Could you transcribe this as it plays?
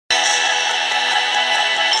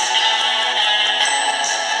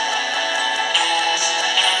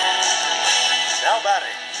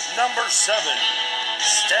number 7,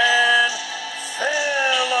 Stan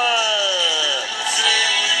Phillips.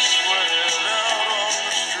 Out on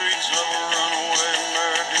the streets of a runaway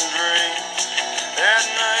American dream. At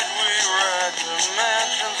night we ride to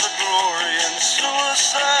mansions of glory and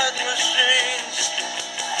suicide machines.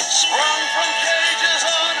 Sprung from cages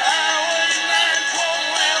on Highway 9,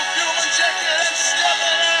 12-wheel fuel injected and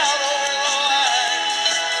stepping out over the line.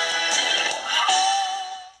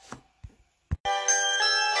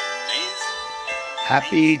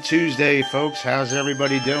 Happy Tuesday, folks. How's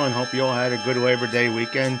everybody doing? Hope you all had a good Labor Day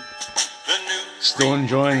weekend. Still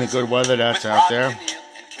enjoying the good weather that's out there.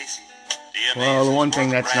 Well, the one thing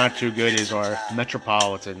that's not too good is our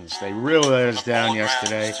Metropolitans. They really let us down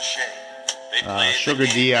yesterday. Sugar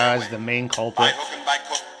Diaz, the main culprit.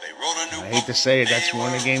 I hate to say it, that's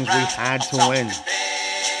one of the games we had to win.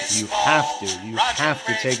 You have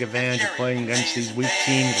to take advantage of playing against these weak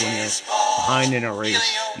teams when you're behind in a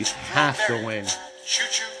race. You have to win.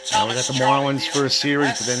 Now we got the Marlins for a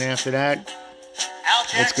series, but then after that,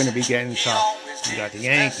 it's going to be getting tough. You got the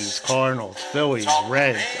Yankees, Cardinals, Phillies,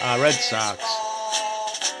 Red Sox,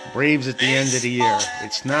 Braves at the end of the year.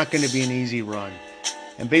 It's not going to be an easy run.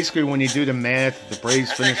 And basically, when you do the math, the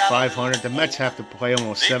Braves finish 500, the Mets have to play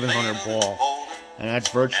almost 700 ball. And that's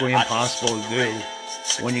virtually impossible to do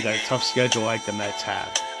when you got a tough schedule like the Mets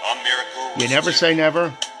have. You never say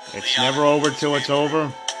never. It's never over till it's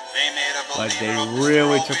over. But they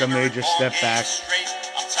really took a major step back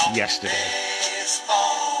yesterday.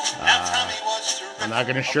 I'm not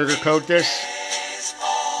going to sugarcoat this.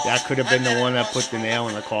 That could have been the one that put the nail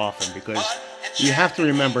in the coffin, because you have to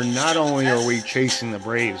remember, not only are we chasing the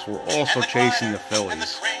Braves, we're also chasing the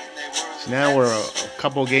Phillies. So now we're a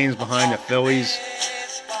couple games behind the Phillies,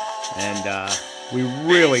 and we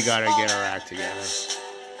really got to get our act together.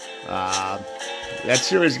 That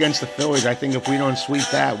series against the Phillies, I think if we don't sweep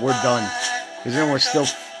that, we're done. Because then we're still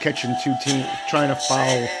catching two teams, trying to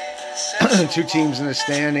follow two teams in the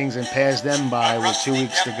standings and pass them by with 2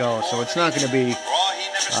 weeks to go. So it's not going to be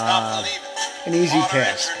an easy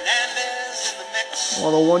task.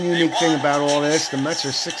 Well, the one unique thing about all this, the Mets are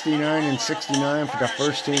 69-69 for the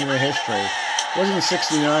first team in their history. Wasn't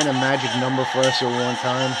 69 a magic number for us at one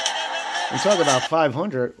time? And talk about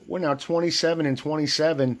 500, we're now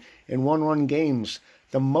 27-27 in one-run games.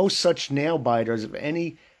 The most such nail-biters of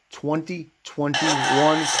any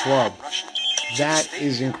 2021 club. That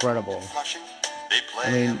is incredible.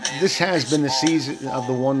 I mean, this has been the season of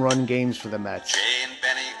the one-run games for the Mets.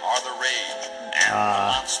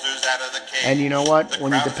 And you know what?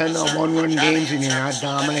 When you depend on one-run games and you're not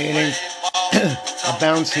dominating, a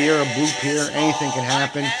bounce here, a bloop here, anything can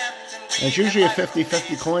happen. And it's usually a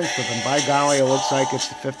 50-50 coin flip, and by golly, it looks like it's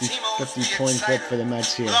the 50-50 coin flip for the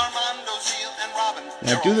Mets here.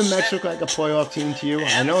 Now, do the Mets look like a playoff team to you?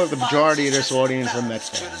 I know the majority of this audience are Mets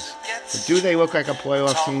fans. But do they look like a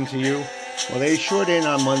playoff team to you? Well, they sure did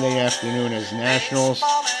on Monday afternoon as Nationals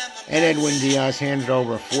and Edwin Diaz handed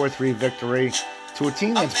over a 4-3 victory to a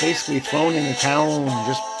team that's basically thrown in the towel and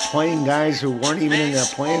just playing guys who weren't even in their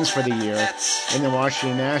plans for the year in the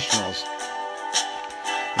Washington Nationals.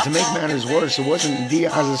 And to make matters worse, it wasn't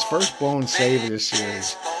Diaz's first blown save of this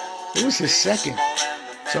series. It was his second.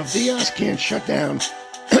 So if Diaz can't shut down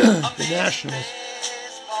the Nationals,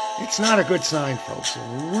 it's not a good sign, folks. It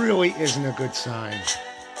really isn't a good sign.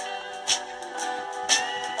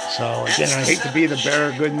 So again, I hate to be the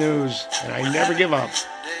bearer of good news, and I never give up.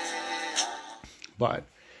 But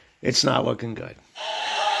it's not looking good.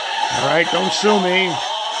 All right, don't sue me.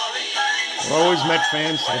 We're always Met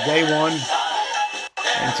fans till day one,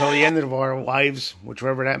 until the end of our lives,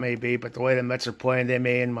 whichever that may be. But the way the Mets are playing, they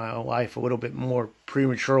may end my life a little bit more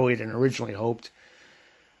prematurely than originally hoped.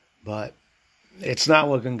 But it's not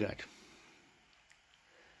looking good.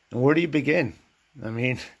 And where do you begin? I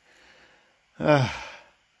mean,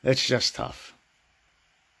 it's just tough.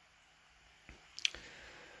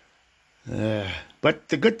 But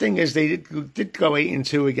the good thing is they did go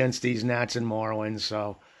 8-2 against these Nats and Marlins,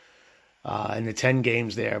 so in the 10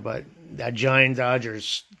 games there. But that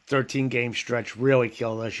Giant-Dodgers 13-game stretch really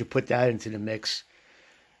killed us. You put that into the mix,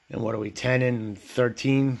 and what are we,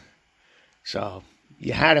 10-13? So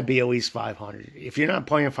you had to be at least 500. If you're not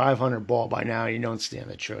playing 500 ball by now, you don't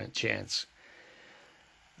stand a chance.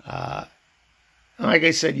 Like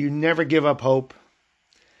I said, you never give up hope.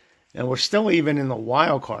 And we're still even in the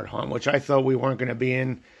wild card hunt, which I thought we weren't going to be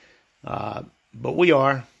in. But we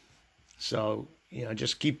are. So,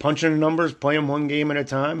 just keep punching the numbers, play them one game at a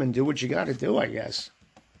time, and do what you got to do, I guess.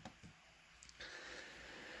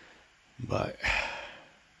 But,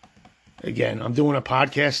 again, I'm doing a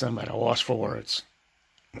podcast. I'm at a loss for words.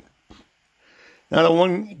 Now, the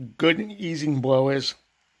one good easing blow is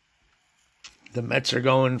the Mets are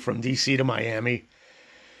going from D.C. to Miami.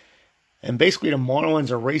 And basically, the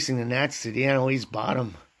Marlins are racing the Nats to the NL East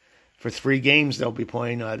bottom. For 3 games, they'll be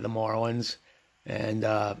playing the Marlins. And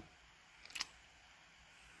like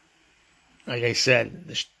I said,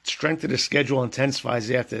 the strength of the schedule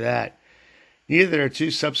intensifies after that. Neither of their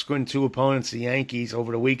 2 subsequent 2 opponents, the Yankees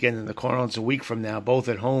over the weekend and the Cardinals a week from now, both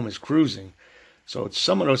at home, is cruising. So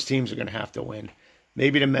some of those teams are going to have to win.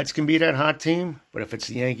 Maybe the Mets can be that hot team, but if it's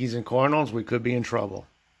the Yankees and Cardinals, we could be in trouble.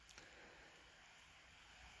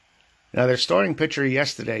 Now, their starting pitcher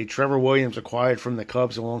yesterday, Trevor Williams, acquired from the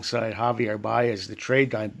Cubs alongside Javier Baez,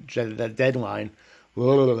 the deadline.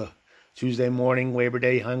 Tuesday morning, Labor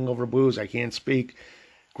Day, hungover blues, I can't speak.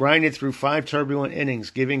 Grinded through 5 turbulent innings,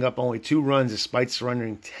 giving up only 2 runs despite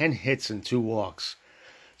surrendering 10 hits and 2 walks.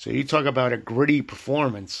 So you talk about a gritty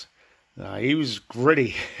performance. He was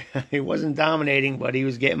gritty. He wasn't dominating, but he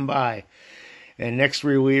was getting by. And next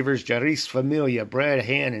relievers, Jarice Familia, Brad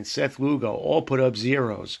Hand, and Seth Lugo all put up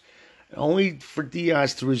zeros. Only for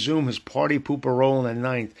Diaz to resume his party pooper role in the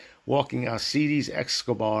 9th, walking Alcides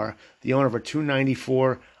Escobar, the owner of a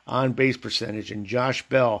 .294 on-base percentage, and Josh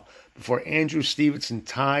Bell, before Andrew Stevenson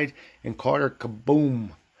tied and Carter Kaboom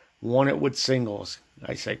won it with singles.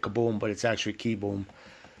 I say kaboom, but it's actually keyboom.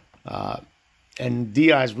 And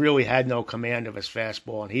Diaz really had no command of his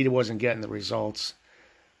fastball, and he wasn't getting the results.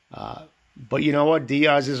 But you know what?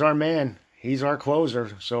 Diaz is our man. He's our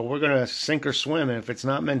closer, so we're going to sink or swim. And if it's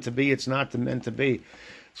not meant to be, it's not meant to be.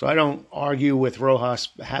 So I don't argue with Rojas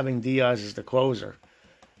having Diaz as the closer.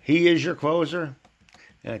 He is your closer.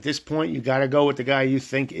 And at this point, you got to go with the guy you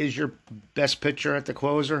think is your best pitcher at the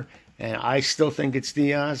closer. And I still think it's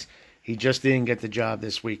Diaz. He just didn't get the job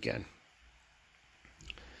this weekend.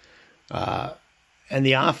 And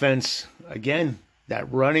the offense, again,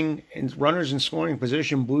 that runners in scoring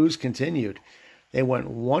position blues continued. They went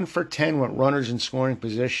 1 for 10 with runners in scoring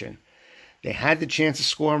position. They had the chance to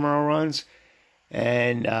score more runs,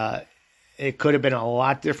 and it could have been a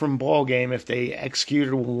lot different ball game if they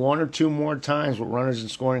executed 1 or 2 more times with runners in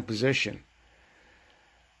scoring position.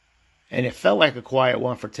 And it felt like a quiet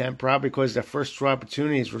 1 for 10, probably because their first 2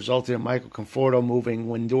 opportunities resulted in Michael Conforto moving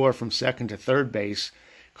Lindor from second to third base,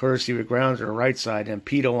 courtesy of a ground to the right side, and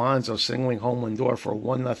Pete Alonso singling home Lindor for a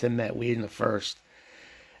 1-0 Met lead in the first.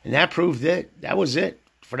 And that proved it. That was it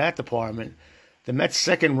for that department. The Mets'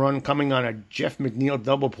 second run coming on a Jeff McNeil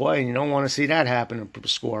double play, and you don't want to see that happen to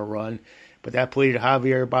score a run. But that pleaded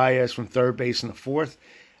Javier Baez from third base in the 4th,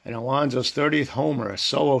 and Alonso's 30th homer, a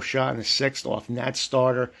solo shot in the 6th off Nats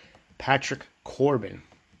starter Patrick Corbin.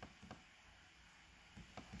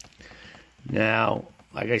 Now,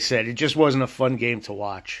 like I said, it just wasn't a fun game to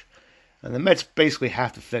watch. And the Mets basically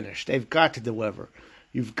have to finish. They've got to deliver.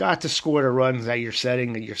 You've got to score the runs that you're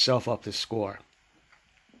setting yourself up to score.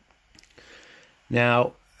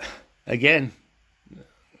 Now, again,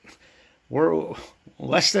 we're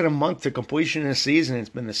less than a month to completion of the season. It's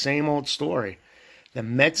been the same old story. The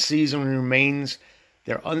Mets season remains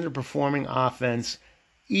their underperforming offense,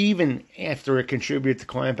 even after it contributed to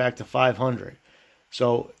climb back to 500.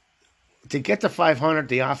 So, to get to 500,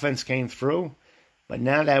 the offense came through. But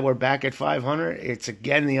now that we're back at 500, it's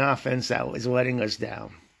again the offense that is letting us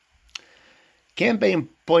down. Can't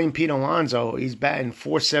blame Pete Alonso. He's batting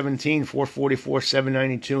 .417, .444,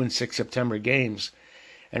 .792 in 6 September games.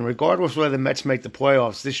 And regardless whether the Mets make the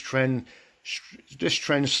playoffs, this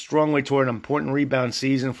trends strongly toward an important rebound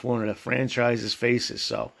season for one of the franchise's faces.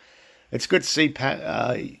 So it's good to see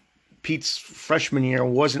Pete's freshman year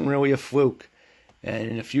wasn't really a fluke. And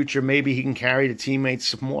in the future, maybe he can carry the teammates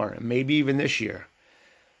some more, and maybe even this year.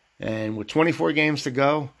 And with 24 games to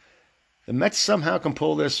go, the Mets somehow can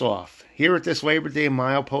pull this off. Here at this Labor Day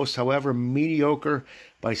milepost, however mediocre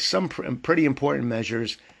by some pretty important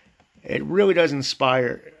measures, it really doesn't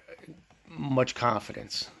inspire much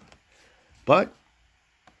confidence. But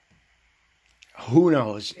who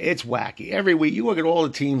knows? It's wacky. Every week, you look at all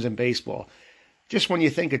the teams in baseball. Just when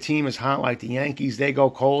you think a team is hot like the Yankees, they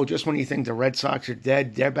go cold. Just when you think the Red Sox are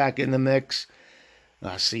dead, they're back in the mix.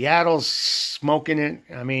 Seattle's smoking it.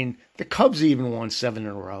 I mean, the Cubs even won 7 in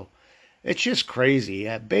a row. It's just crazy.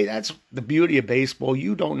 That's the beauty of baseball.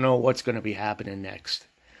 You don't know what's going to be happening next.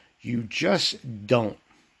 You just don't.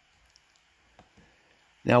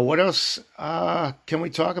 Now, what else can we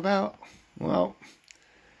talk about? Well,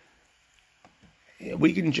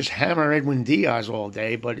 we can just hammer Edwin Diaz all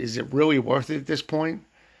day, but is it really worth it at this point?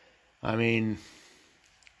 I mean,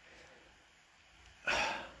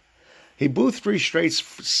 he blew 3 straight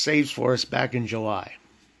saves for us back in July,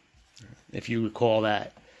 if you recall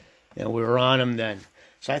that. And we were on him then.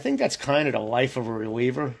 So I think that's kind of the life of a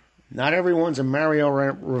reliever. Not everyone's a Mario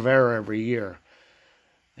Rivera every year.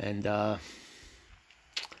 And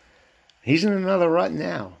he's in another rut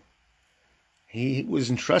now. He was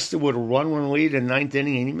entrusted with a run lead in the ninth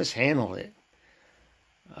inning, and he mishandled it.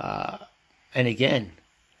 And again,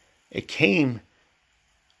 it came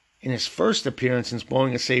in his first appearance since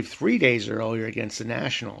blowing a save 3 days earlier against the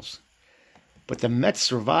Nationals. But the Mets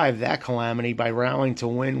survived that calamity by rallying to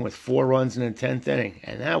win with 4 runs in the 10th inning.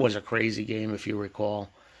 And that was a crazy game, if you recall.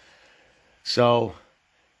 So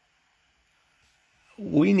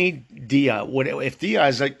we need Diaz. If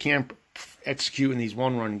Diaz can't execute in these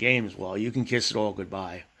one-run games, well, you can kiss it all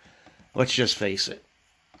goodbye. Let's just face it.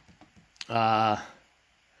 And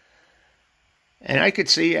I could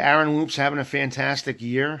see Aaron Loop's having a fantastic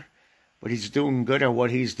year, but he's doing good at what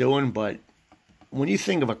he's doing. But when you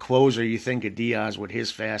think of a closer, you think of Diaz with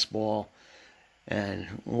his fastball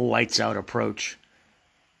and lights-out approach.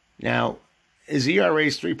 Now, his ERA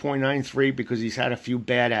is 3.93 because he's had a few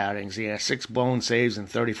bad outings. He has 6 blown saves and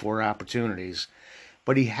 34 opportunities.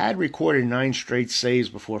 But he had recorded 9 straight saves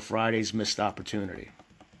before Friday's missed opportunity.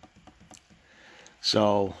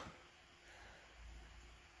 So,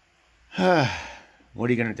 what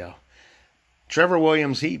are you going to do? Trevor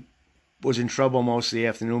Williams, he was in trouble most of the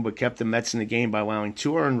afternoon, but kept the Mets in the game by allowing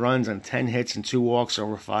 2 earned runs on 10 hits and 2 walks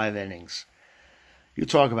over 5 innings. You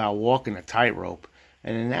talk about walking a tightrope.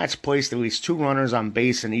 And the Nats placed at least 2 runners on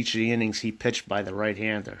base in each of the innings he pitched by the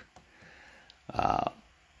right-hander.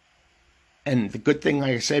 And the good thing,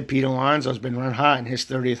 like I said, Pete Alonso's been run hot, and his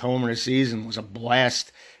 30th homer of the season was a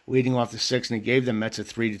blast leading off the 6th, and he gave the Mets a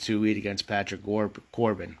 3-2 lead against Patrick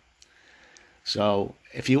Corbin. So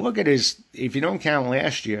if you look at if you don't count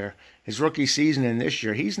last year, his rookie season and this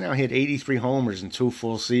year, he's now hit 83 homers in 2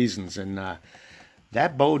 full seasons, and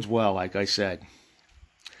that bodes well, like I said.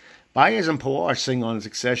 Diaz and Pilar singled in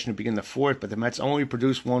succession to begin the 4th, but the Mets only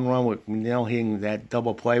produced 1 run with McNeil hitting that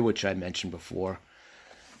double play, which I mentioned before.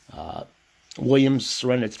 Williams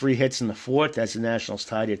surrendered 3 hits in the 4th as the Nationals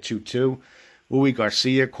tied at 2-2. Louis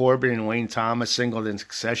Garcia, Corbin, and Lane Thomas singled in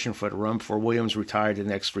succession for the run before Williams retired the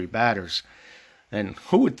next 3 batters. And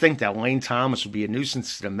who would think that Lane Thomas would be a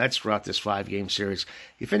nuisance to the Mets throughout this 5-game series?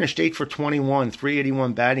 He finished 8 for 21,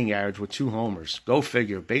 381 batting average with 2 homers. Go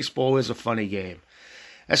figure. Baseball is a funny game.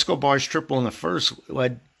 Escobar's triple in the 1st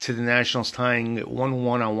led to the Nationals tying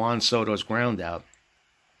 1-1 on Juan Soto's groundout.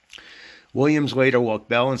 Williams later walked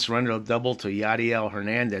Bell and surrendered a double to Yadiel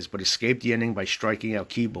Hernandez, but escaped the inning by striking out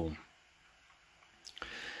Keyboom.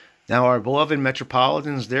 Now our beloved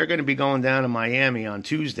Metropolitans, they're going to be going down to Miami on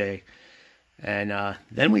Tuesday, and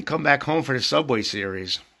then we come back home for the Subway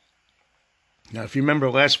Series. Now, if you remember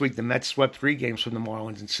last week, the Mets swept 3 games from the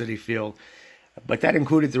Marlins in Citi Field. But that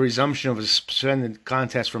included the resumption of a suspended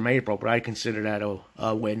contest from April, but I consider that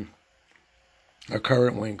a win, a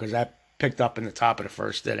current win, because that picked up in the top of the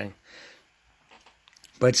 1st inning.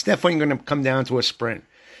 But it's definitely going to come down to a sprint.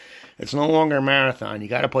 It's no longer a marathon. You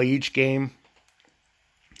got to play each game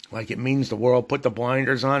like it means the world. Put the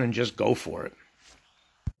blinders on and just go for it.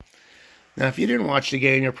 Now, if you didn't watch the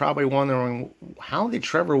game, you're probably wondering, how did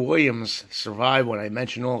Trevor Williams survive when I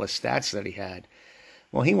mentioned all the stats that he had?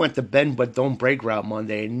 Well, he went the bend but don't break route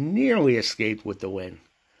Monday and nearly escaped with the win.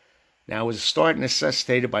 Now, it was a start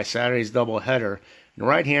necessitated by Saturday's doubleheader, and the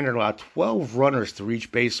right-hander allowed 12 runners to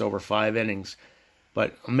reach base over 5 innings.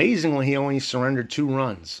 But amazingly, he only surrendered 2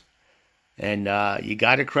 runs. And you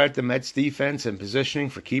got to credit the Mets' defense and positioning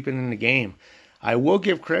for keeping in the game. I will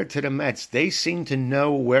give credit to the Mets. They seem to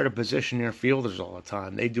know where to position their fielders all the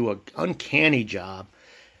time. They do an uncanny job.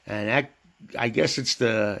 And I guess it's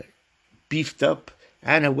the beefed-up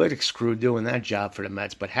analytics crew doing that job for the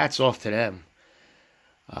Mets, but hats off to them.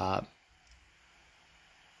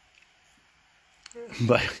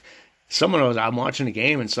 But some of those, I'm watching the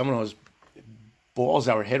game, and some of those balls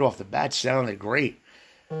that were hit off the bat sounded great.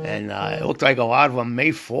 And it looked like a lot of them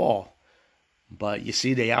may fall. But you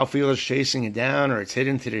see the outfielders chasing it down, or it's hit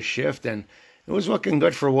into the shift, and it was looking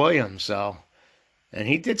good for Williams. And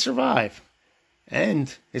he did survive.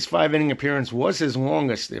 And his 5-inning appearance was his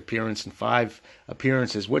longest appearance in 5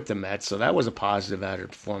 appearances with the Mets, so that was a positive out of the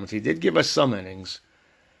performance. He did give us some innings.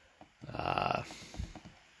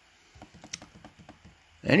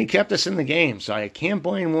 And he kept us in the game, so I can't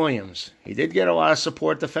blame Williams. He did get a lot of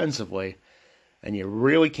support defensively, and you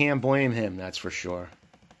really can't blame him, that's for sure.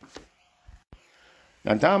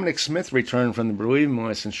 Now, Dominic Smith returned from the bereavement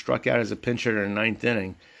list and struck out as a pinch hitter in the 9th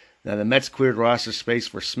inning. Now, the Mets cleared roster space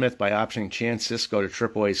for Smith by optioning Chance Sisco to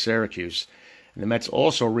AAA Syracuse. And the Mets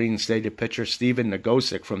also reinstated pitcher Steven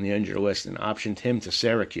Nagosic from the injured list and optioned him to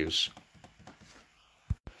Syracuse.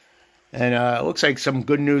 And it looks like some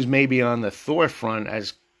good news maybe on the Thor front,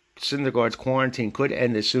 as Syndergaard's quarantine could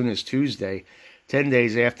end as soon as Tuesday, 10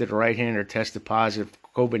 days after the right-hander tested positive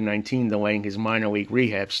for COVID-19, delaying his minor league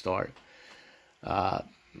rehab start.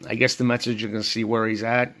 I guess the Mets are going to see where he's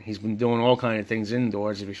at. He's been doing all kinds of things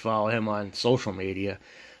indoors if you follow him on social media,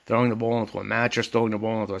 throwing the ball into a mattress, throwing the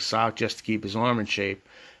ball into a sock just to keep his arm in shape.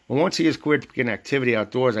 But once he is cleared to begin activity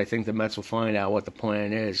outdoors, I think the Mets will find out what the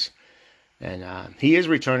plan is. And he is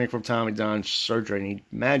returning from Tommy John's surgery, and he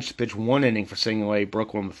managed to pitch one inning for Single A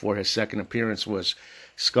Brooklyn before his second appearance was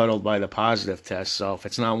scuttled by the positive test. So if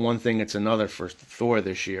it's not one thing, it's another for Thor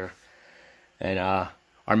this year. And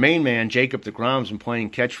our main man, Jacob deGrom's been playing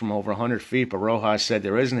catch from over 100 feet, but Rojas said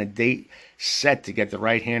there isn't a date set to get the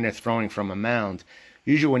right-hander throwing from a mound.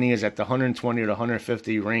 Usually when he is at the 120 to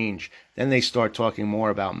 150 range, then they start talking more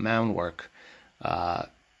about mound work.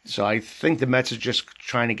 So I think the Mets are just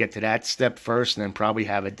trying to get to that step first and then probably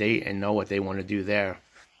have a date and know what they want to do there.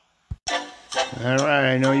 All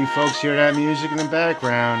right, I know you folks hear that music in the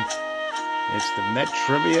background. It's the Met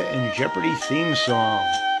Trivia and Jeopardy theme song.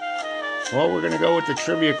 Well, we're going to go with the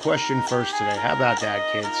trivia question first today. How about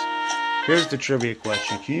that, kids? Here's the trivia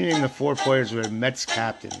question. Can you name the 4 players who are Mets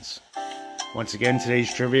captains? Once again,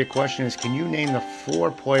 today's trivia question is, can you name the 4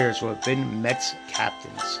 players who have been Mets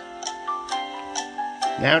captains?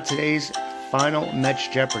 Now today's final Mets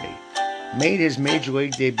Jeopardy. Made his Major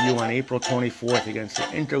League debut on April 24th against the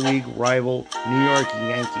interleague rival New York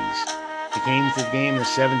Yankees. He came to the game in the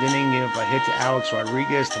 7th inning, gave up a hit to Alex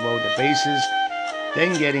Rodriguez to load the bases,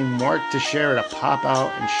 then getting Mark Teixeira to pop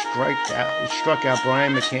out and struck out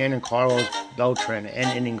Brian McCann and Carlos Beltran to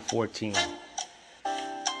end inning 14.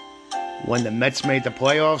 When the Mets made the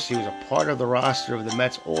playoffs, he was a part of the roster of the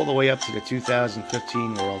Mets all the way up to the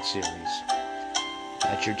 2015 World Series.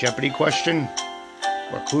 That's your Jeopardy question,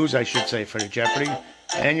 or clues I should say for the Jeopardy,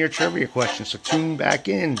 and your trivia question. So tune back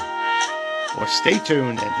in, or stay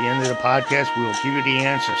tuned. At the end of the podcast, we will give you the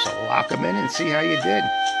answer. So lock them in and see how you did.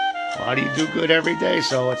 A lot of you do good every day,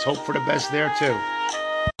 so let's hope for the best there too.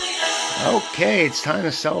 Okay, it's time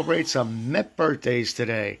to celebrate some Met birthdays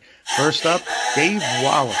today. First up, Dave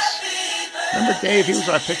Wallace. Remember Dave? He was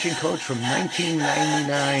our pitching coach from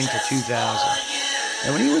 1999 to 2000.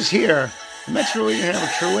 And when he was here, the Mets really didn't have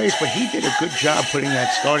a true ace, but he did a good job putting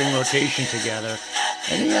that starting rotation together,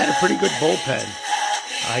 and he had a pretty good bullpen.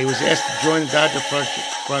 He was asked to join the Dodger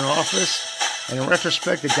front office, and in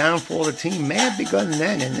retrospect, the downfall of the team may have begun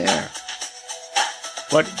then and there.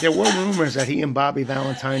 But there were rumors that he and Bobby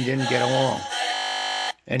Valentine didn't get along,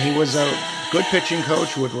 and he was a good pitching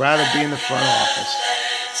coach who would rather be in the front office.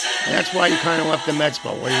 And that's why he kind of left the Mets,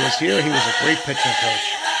 but when he was here, he was a great pitching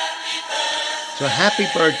coach. So happy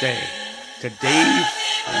birthday to Dave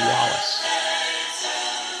Wallace.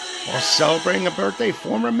 While celebrating a birthday,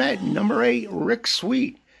 former Met number 8, Rick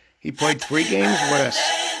Sweet. He played 3 games with us.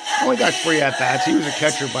 Only got 3 at-bats. He was a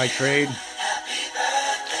catcher by trade.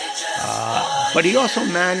 But he also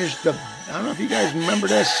managed I don't know if you guys remember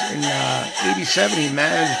this, in 87 he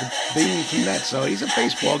managed the Binghamton Mets, so he's a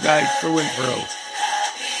baseball guy through and through.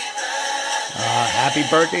 Happy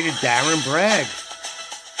birthday to Darren Bragg.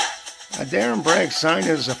 Darren Bragg signed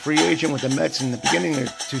as a free agent with the Mets in the beginning of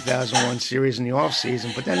the 2001 series in the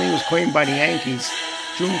offseason, but then he was claimed by the Yankees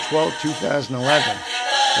June 12, 2011.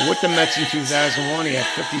 But with the Mets in 2001, he had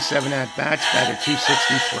 57 at-bats, batted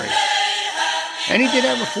 .263. And he did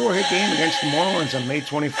have a 4-hit game against the Marlins on May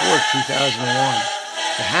 24, 2001.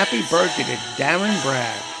 So happy birthday to Darren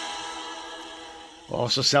Bragg.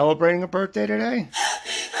 Also celebrating a birthday today,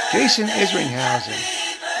 Jason Isringhausen.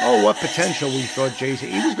 Oh, what potential we thought Jason.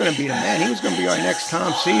 He was going to be the man. He was going to be our next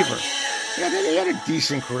Tom Seaver. Yeah, he had a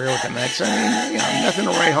decent career with the Mets. I mean, nothing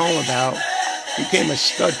to write home about. He became a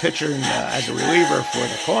stud pitcher as a reliever for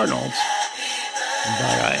the Cardinals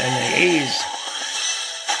and the A's.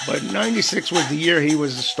 But 96 was the year he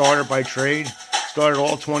was a starter by trade. Started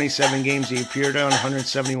all 27 games he appeared on,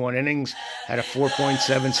 171 innings, had a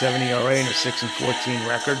 4.77 ERA and a 6-14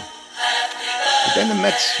 record. But then the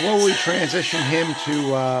Mets slowly transitioned him to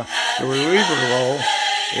the reliever role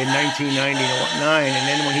in 1999, and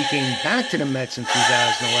then when he came back to the Mets in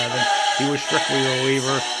 2011, he was strictly a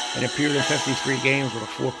reliever and appeared in 53 games with a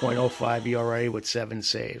 4.05 ERA with 7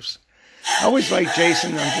 saves. I always liked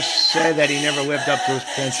Jason. I'm just sad that he never lived up to his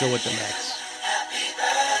potential with the Mets.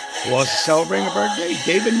 Who else is celebrating a birthday?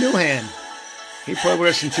 David Newhan. He played with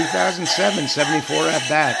us in 2007, 74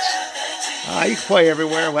 at-bats. He could play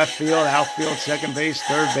everywhere, left field, outfield, second base,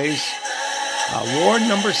 third base. Ward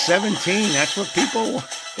number 17, that's what people...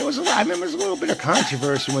 I remember there was a little bit of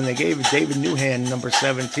controversy when they gave David Newhan number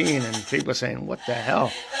 17, and people were saying, what the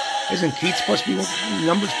hell? Isn't Keith's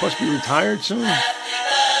numbers supposed to be retired soon?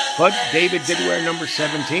 But David did wear number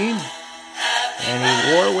 17, and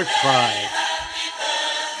he wore it with pride.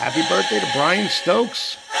 Happy birthday to Brian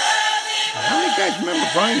Stokes. How many guys remember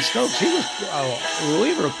Brian Stokes? He was a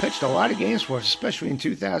reliever who pitched a lot of games for us, especially in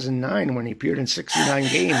 2009 when he appeared in 69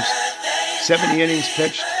 games, 70 innings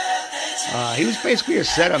pitched. He was basically a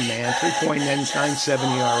setup man,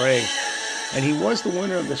 3.97 ERA. And he was the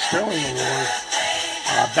winner of the Sterling Award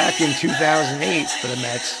back in 2008 for the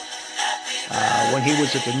Mets when he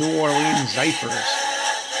was at the New Orleans Zephyrs.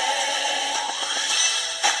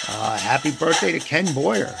 Happy birthday to Ken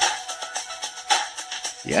Boyer.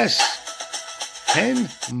 Yes, Ken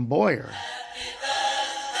Boyer.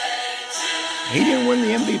 He didn't win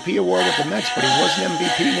the MVP award with the Mets, but he was an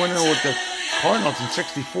MVP winner with the Cardinals in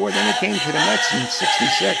 64. Then he came to the Mets in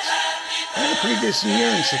 66. Had a pretty decent year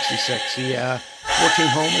in 66. He 14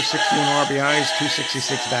 homers, 61 RBIs,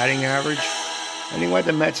 266 batting average. And he led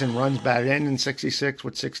the Mets in runs batted in 66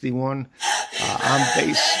 with 61. On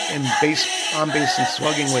base and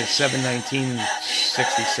slugging with 719 and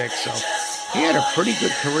 66. So he had a pretty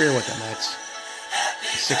good career with the Mets.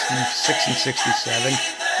 66 and 67.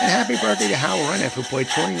 And happy birthday to Hal Reniff, who played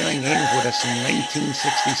 29 games with us in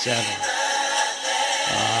 1967.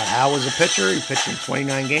 Hal was a pitcher. He pitched in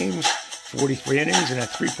 29 games, 43 innings, and a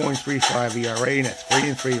 3.35 ERA and a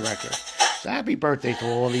 3-3 record. So happy birthday to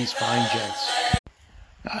all these fine gents.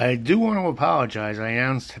 I do want to apologize. I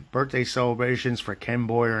announced birthday celebrations for Ken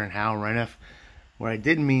Boyer and Hal Reniff. What I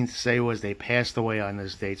didn't mean to say was they passed away on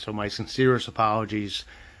this date, so my sincerest apologies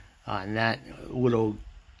on that little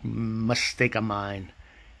mistake of mine.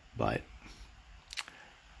 But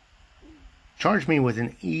charge me with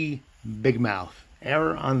an E big mouth.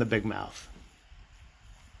 Error on the big mouth.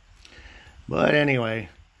 But anyway,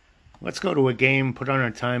 let's go to a game, put on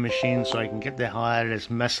our time machine so I can get the hell out of this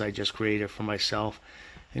mess I just created for myself,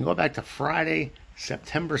 and go back to Friday,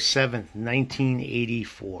 September 7th,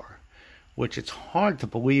 1984, which it's hard to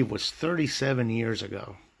believe was 37 years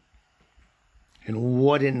ago. And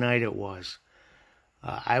what a night it was.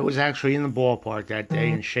 I was actually in the ballpark that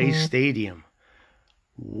day, and Shea Stadium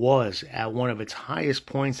was at one of its highest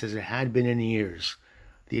points as it had been in years.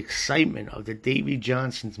 The excitement of the Davy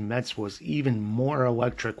Johnson's Mets was even more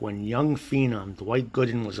electric when young phenom Dwight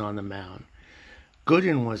Gooden was on the mound.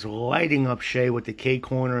 Gooden was lighting up Shea with the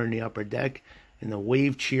K-corner in the upper deck and the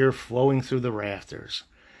wave cheer flowing through the rafters.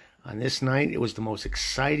 On this night, it was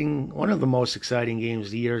one of the most exciting games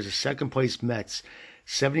of the year as the second-place Mets,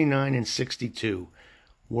 79 and 62,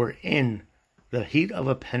 were in the heat of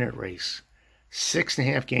a pennant race.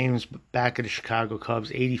 6.5 games back of the Chicago Cubs,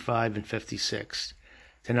 85 and 56.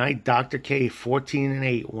 Tonight, Dr. K, 14 and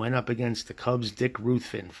 8, went up against the Cubs' Dick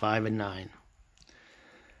Ruthven, 5 and 9.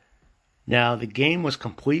 Now, the game was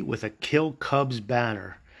complete with a Kill Cubs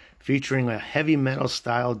banner featuring a heavy metal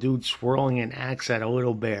style dude swirling an axe at a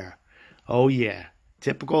little bear. Oh yeah,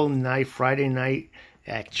 typical Friday night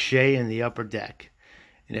at Shea in the upper deck.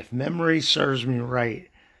 And if memory serves me right,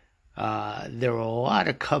 there were a lot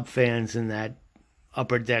of Cub fans in that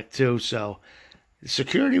upper deck too, so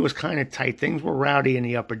security was kind of tight. Things were rowdy in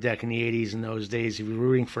the upper deck in the 80s in those days if you were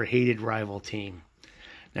rooting for a hated rival team.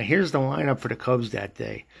 Now here's the lineup for the Cubs that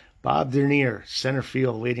day. Bob Dernier, center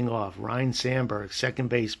field, leading off. Ryan Sandberg, second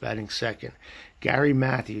base, batting second. Gary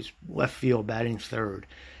Matthews, left field, batting third.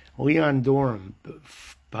 Leon Durham,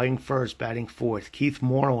 playing first, batting fourth. Keith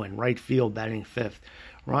Moreland, right field, batting fifth.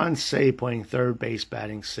 Ron Say, playing third base,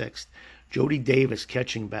 batting sixth. Jody Davis,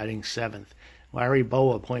 catching, batting seventh. Larry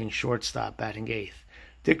Boa, playing shortstop, batting eighth.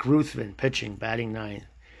 Dick Ruthven, pitching, batting ninth.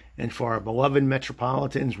 And for our beloved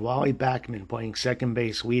Metropolitans, Wally Backman, playing second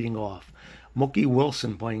base, leading off. Mookie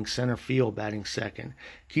Wilson playing center field, batting second.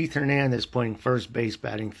 Keith Hernandez playing first base,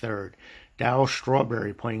 batting third. Darryl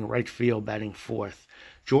Strawberry playing right field, batting fourth.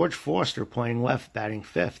 George Foster playing left, batting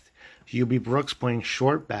fifth. Hubie Brooks playing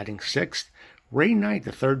short, batting sixth. Ray Knight,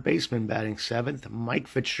 the third baseman, batting seventh. Mike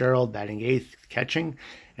Fitzgerald batting eighth, catching.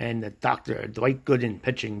 And the Dr. Dwight Gooden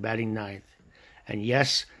pitching, batting ninth. And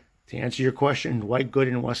yes, to answer your question, Dwight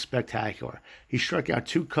Gooden was spectacular. He struck out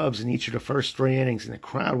 2 Cubs in each of the first 3 innings, and the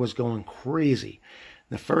crowd was going crazy.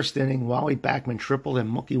 In the first inning, Wally Backman tripled, and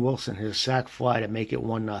Mookie Wilson hit a sac fly to make it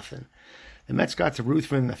 1-0. The Mets got to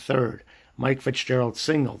Ruthven in the third. Mike Fitzgerald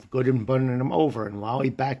singled, Gooden bunted him over, and Wally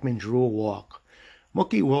Backman drew a walk.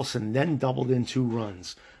 Mookie Wilson then doubled in 2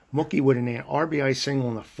 runs. Mookie with an RBI single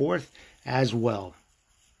in the fourth as well.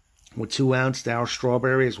 With 2 outs, Darryl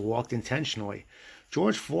Strawberry has walked intentionally.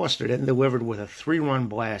 George Foster then delivered with a 3-run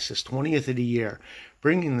blast, his 20th of the year,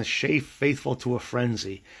 bringing the Shea faithful to a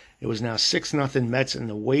frenzy. It was now 6-0 Mets, and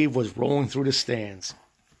the wave was rolling through the stands.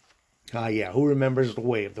 Yeah, who remembers the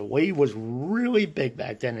Wave? The Wave was really big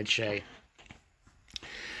back then at Shea.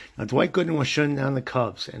 Now, Dwight Gooden was shutting down the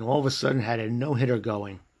Cubs, and all of a sudden had a no-hitter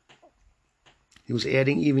going. He was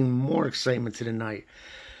adding even more excitement to the night.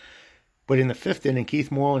 But in the fifth inning,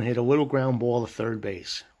 Keith Moreland hit a little ground ball to third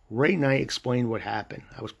base. Ray Knight explained what happened.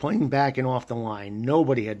 I was playing back and off the line.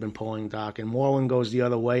 Nobody had been pulling Doc, and Moreland goes the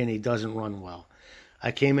other way, and he doesn't run well.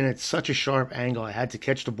 I came in at such a sharp angle, I had to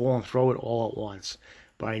catch the ball and throw it all at once.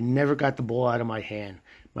 But I never got the ball out of my hand.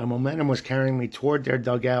 My momentum was carrying me toward their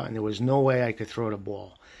dugout, and there was no way I could throw the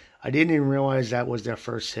ball. I didn't even realize that was their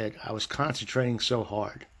first hit. I was concentrating so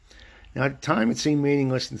hard. Now, at the time, it seemed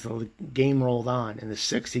meaningless until the game rolled on. In the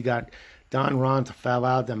sixth, he got Don Ron to foul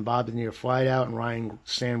out, then Bob Denier flied out, and Ryan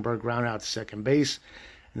Sandberg ground out to second base.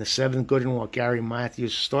 In the seventh, Gooden let Gary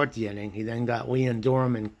Matthews start the inning. He then got Leon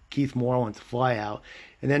Durham and Keith Moreland to fly out,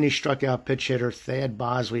 and then he struck out pitch hitter Thad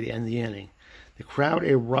Bosley to end the inning. The crowd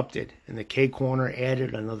erupted, and the K corner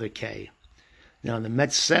added another K. Now, in the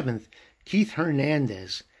Mets' seventh, Keith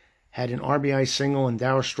Hernandez had an RBI single and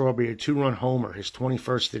Darryl Strawberry a two-run homer, his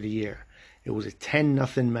 21st of the year. It was a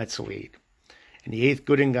 10-0 Mets lead. In the eighth,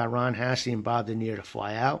 Gooden got Ron Hassey and Bob Denier to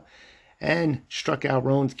fly out and struck out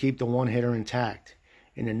Roan to keep the one-hitter intact.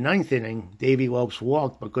 In the ninth inning, Davey Lopes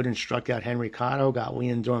walked, but Gooden struck out Henry Cotto, got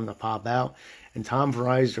Leon Durham to pop out, and Tom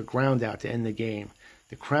Verizon ground out to end the game.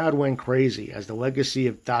 The crowd went crazy as the legacy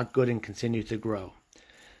of Doc Gooden continued to grow.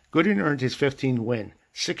 Gooden earned his 15th win,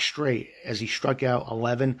 6 straight, as he struck out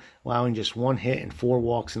 11, allowing just 1 hit and 4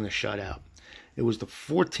 walks in the shutout. It was the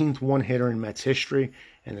 14th one-hitter in Mets history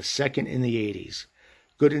and the second in the 80s.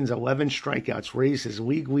 Gooden's 11 strikeouts raised his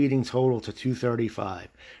league-leading total to 235,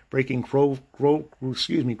 breaking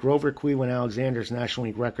Grover Cleveland Alexander's National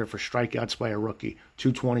League record for strikeouts by a rookie,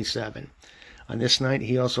 227. On this night,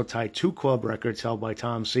 he also tied 2 club records held by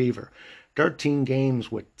Tom Seaver, 13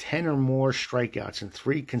 games with 10 or more strikeouts and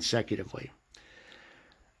 3 consecutively.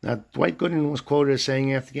 Now, Dwight Gooden was quoted as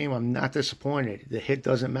saying after the game, "I'm not disappointed. The hit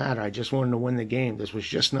doesn't matter. I just wanted to win the game. This was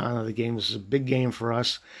just not another game. This is a big game for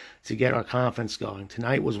us to get our confidence going.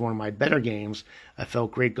 Tonight was one of my better games. I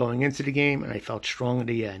felt great going into the game, and I felt strong at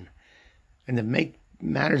the end." And to make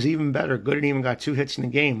matters even better, Gooden even got 2 hits in the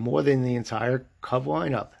game, more than the entire Cub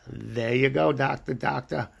lineup. There you go, Doctor.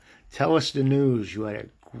 Tell us the news. You had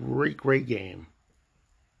a great game.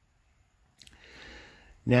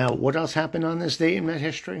 Now, what else happened on this date in Met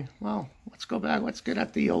history? Well, let's go back. Let's get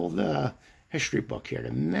at the old history book here,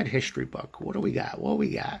 the Met history book. What do we got?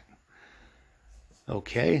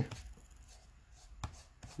 Okay.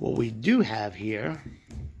 What we do have here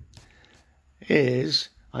is,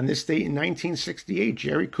 on this date in 1968,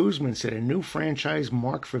 Jerry Koosman set a new franchise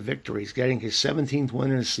mark for victories, getting his 17th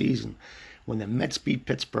win in the season when the Mets beat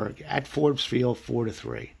Pittsburgh at Forbes Field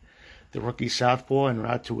 4-3. The rookie southpaw, en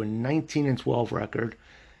route to a 19-12 record,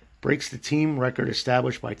 breaks the team record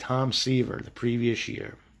established by Tom Seaver the previous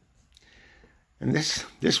year. And this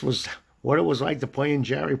was what it was like to play in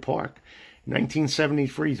Jarry Park. In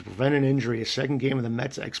 1973, to prevent an injury, a second game of the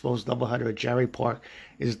Mets Expos doubleheader at Jarry Park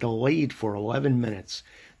is delayed for 11 minutes.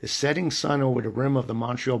 The setting sun over the rim of the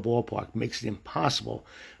Montreal ballpark makes it impossible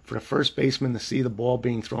for the first baseman to see the ball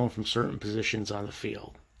being thrown from certain positions on the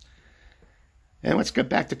field. And let's get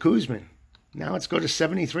back to Koosman. Now let's go to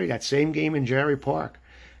 73, that same game in Jarry Park.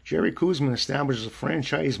 Jerry Koosman establishes a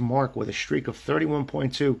franchise mark with a streak of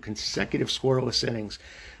 31.2 consecutive scoreless innings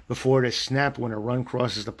before it is snapped when a run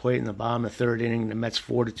crosses the plate in the bottom of the third inning in the Mets'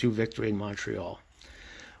 4-2 victory in Montreal.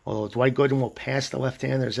 Although Dwight Gooden will pass the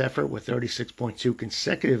left-hander's effort with 36.2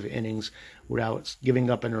 consecutive innings without giving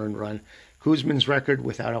up an earned run, Koosman's record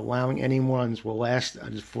without allowing any runs will last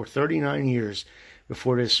for 39 years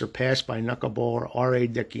before it is surpassed by knuckleballer R.A.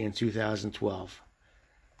 Dickey in 2012.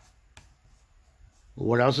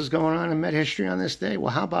 What else is going on in Met history on this day?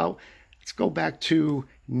 Well, how about, let's go back to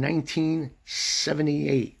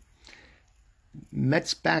 1978.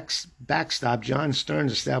 Mets backstop John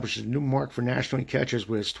Stearns establishes a new mark for National League catchers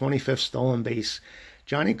with his 25th stolen base.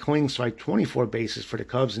 Johnny Kling swiped 24 bases for the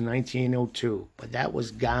Cubs in 1902, but that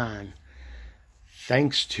was gone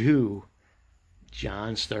thanks to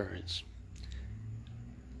John Stearns.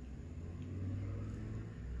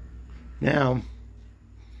 Now,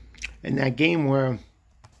 in that game where,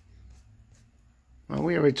 well,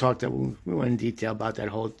 we already talked, we went in detail about that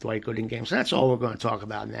whole Dwight Gooden game, so that's all we're going to talk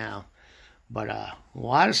about now. But a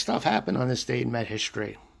lot of stuff happened on this date in Met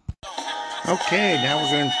history. Okay, now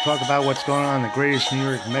we're going to talk about what's going on in the greatest New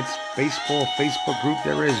York Mets baseball Facebook group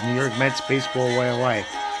there is, New York Mets Baseball Way of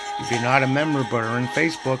Life. If you're not a member but are in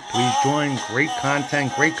Facebook, please join. Great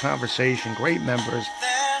content, great conversation, great members,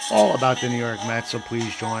 all about the New York Mets, so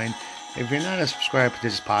please join. If you're not a subscriber to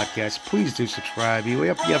this podcast, please do subscribe. You'll be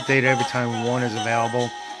updated every time one is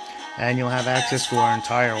available, and you'll have access to our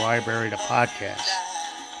entire library of podcasts.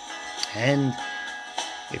 And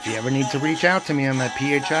if you ever need to reach out to me, I'm at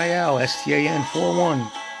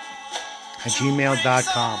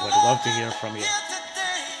philstan41@gmail.com. Would love to hear from you.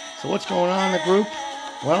 So what's going on in the group?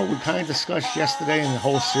 Well, we kind of discussed yesterday in the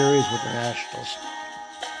whole series with the Nationals.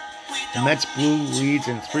 The Mets blew leads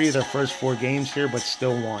in 3 of their first 4 games here, but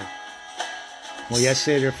still won. Well,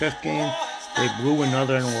 yesterday, their 5th game, they blew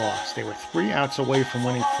another and lost. They were 3 outs away from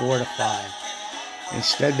winning 4-5.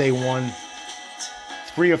 Instead, they won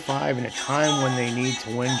 3 of 5 in a time when they need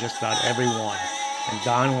to win just about every one. And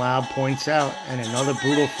Don Laub points out, and another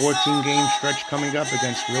brutal 14-game stretch coming up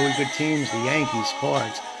against really good teams, the Yankees,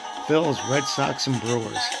 Cards, Phils, Red Sox, and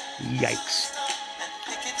Brewers. Yikes.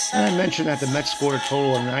 And I mentioned that the Mets scored a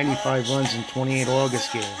total of 95 runs in 28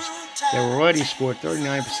 August games. They already scored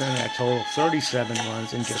 39% of that total, 37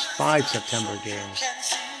 runs, in just 5 September games.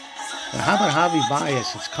 Now, how about Javi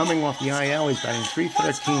Diaz? It's coming off the IL. He's batting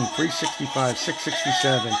 .313, .365,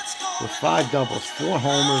 .667, with 5 doubles, 4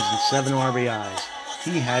 homers, and 7 RBIs.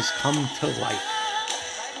 He has come to life.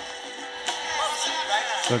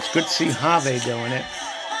 So it's good to see Javi doing it.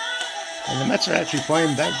 And the Mets are actually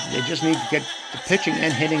playing better. They just need to get the pitching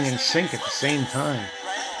and hitting in sync at the same time.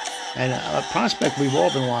 And a prospect we've all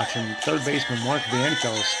been watching, third baseman Mark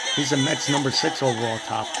Vientos. He's the Mets' number 6 overall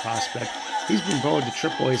top prospect. He's been promoted to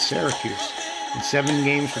AAA Syracuse. In 7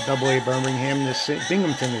 games for AA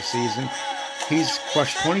Binghamton this season, he's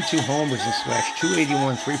crushed 22 homers and slashed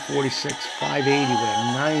 .281, .346, .580 with a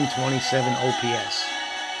 .927 OPS.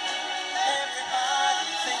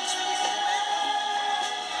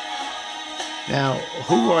 Now,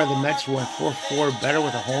 who are the Mets who went 4-4 better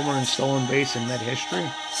with a homer and stolen base in Met history?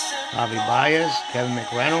 Javi Baez, Kevin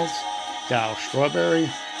McReynolds, Darryl Strawberry,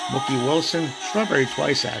 Mookie Wilson, Strawberry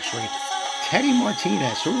twice actually, Teddy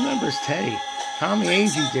Martinez, who remembers Teddy? Tommy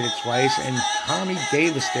Agee did it twice, and Tommy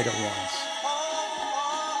Davis did it once.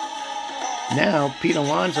 Now, Pete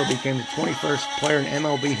Alonso became the 21st player in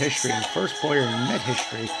MLB history and first player in Met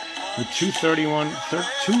history with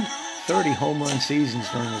 230 home run seasons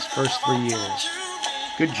during his first 3 years.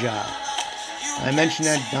 Good job. I mentioned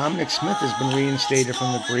that Dominic Smith has been reinstated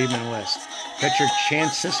from the bereavement list. Pitcher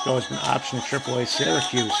Chance Sisco has been optioned to AAA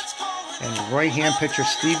Syracuse. And right-hand pitcher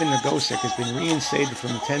Steven Nagosic has been reinstated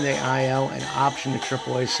from the 10-day IL and optioned to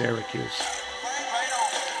AAA Syracuse.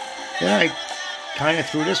 Then I kind of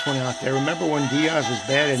threw this one out there. Remember when Diaz was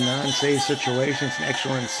bad in non-save situations and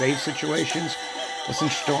excellent in save situations? Well,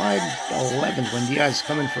 since July 11th, when Diaz is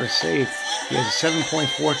coming for a save, he has a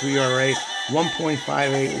 7.43 ERA,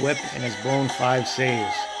 1.58 WHIP, and has blown 5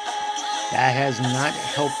 saves. That has not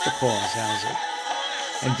helped the cause, has it?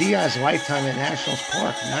 And Diaz's lifetime at Nationals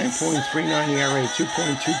Park, 9.39 ERA,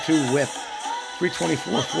 2.22 WHIP,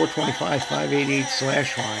 324, 425, 588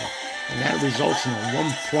 slash line. And that results in a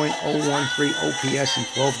 1.013 OPS in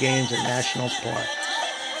 12 games at Nationals Park.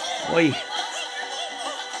 Oy.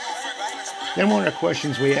 Then one of the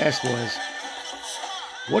questions we asked was,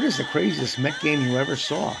 what is the craziest Met game you ever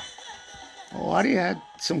saw? A lot of you had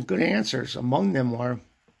some good answers. Among them were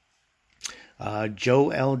Joe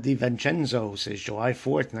L. DiVincenzo says July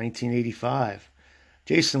 4th, 1985.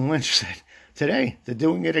 Jason Lynch said, today, they're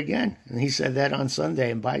doing it again. And he said that on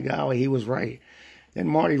Sunday, and by golly, he was right. Then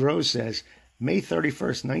Marty Rose says, May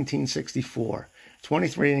 31st, 1964.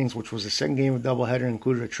 23 innings, which was the second game of doubleheader,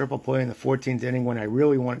 included a triple play in the 14th inning when I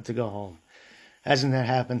really wanted to go home. Hasn't that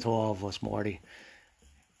happened to all of us, Marty?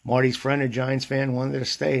 Marty's friend, a Giants fan, wanted to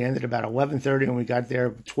stay. It ended about 11:30, and we got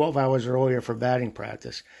there 12 hours earlier for batting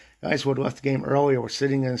practice. Guys who had left the game earlier were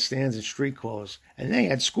sitting in the stands in street clothes, and they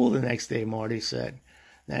had school the next day, Marty said.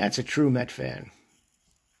 Now, that's a true Met fan.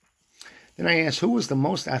 Then I asked, who was the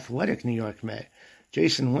most athletic New York Met?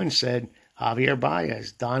 Jason Lynch said Javier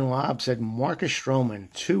Baez. Don Laub said Marcus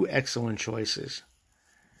Stroman. 2 excellent choices.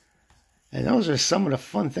 And those are some of the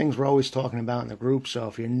fun things we're always talking about in the group, so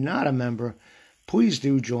if you're not a member, please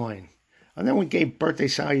do join. And then we gave birthday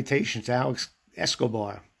salutations to Alex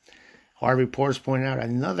Escobar. Harvey Porras pointed out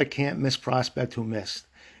another can't-miss prospect who missed.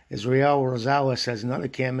 Israel Rosales says another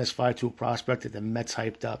can't-miss 5-2 prospect that the Mets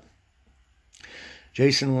hyped up.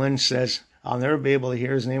 Jason Lynch says, I'll never be able to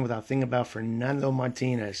hear his name without thinking about Fernando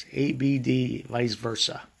Martinez, ABD, vice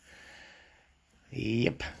versa.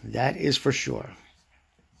 Yep, that is for sure.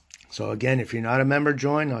 So again, if you're not a member,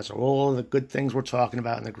 join. Those are all the good things we're talking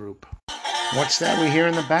about in the group. What's that we hear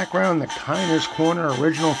in the background? The Kiner's Corner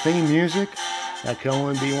original theme music? That can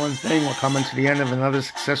only be one thing. We're coming to the end of another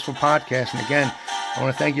successful podcast. And again, I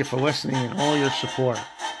want to thank you for listening and all your support.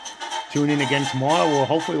 Tune in again tomorrow.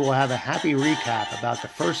 Hopefully we'll have a happy recap about the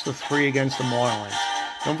first of 3 against the Marlins.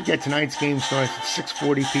 Don't forget tonight's game starts at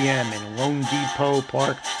 6:40 p.m. in Lone Depot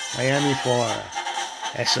Park, Miami, Florida.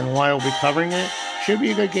 SNY will be covering it. Should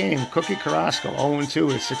be a good game. Cookie Carrasco, 0-2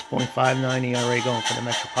 with a 6.59 ERA going for the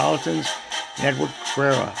Metropolitans. And Edward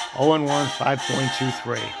Cabrera, 0-1,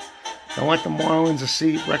 5.23. Don't let the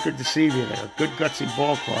Marlins record deceive you. They're a good, gutsy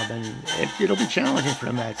ball club, and it'll be challenging for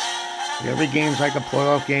the Mets. Every game's like a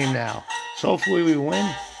playoff game now. So hopefully we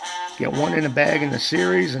win, get one in the bag in the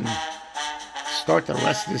series, and start the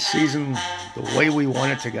rest of the season the way we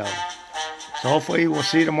want it to go. So hopefully we'll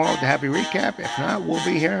see you tomorrow with the happy recap. If not, we'll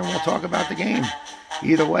be here and we'll talk about the game.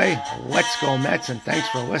 Either way, let's go Mets, and thanks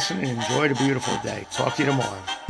for listening. Enjoy the beautiful day. Talk to you tomorrow.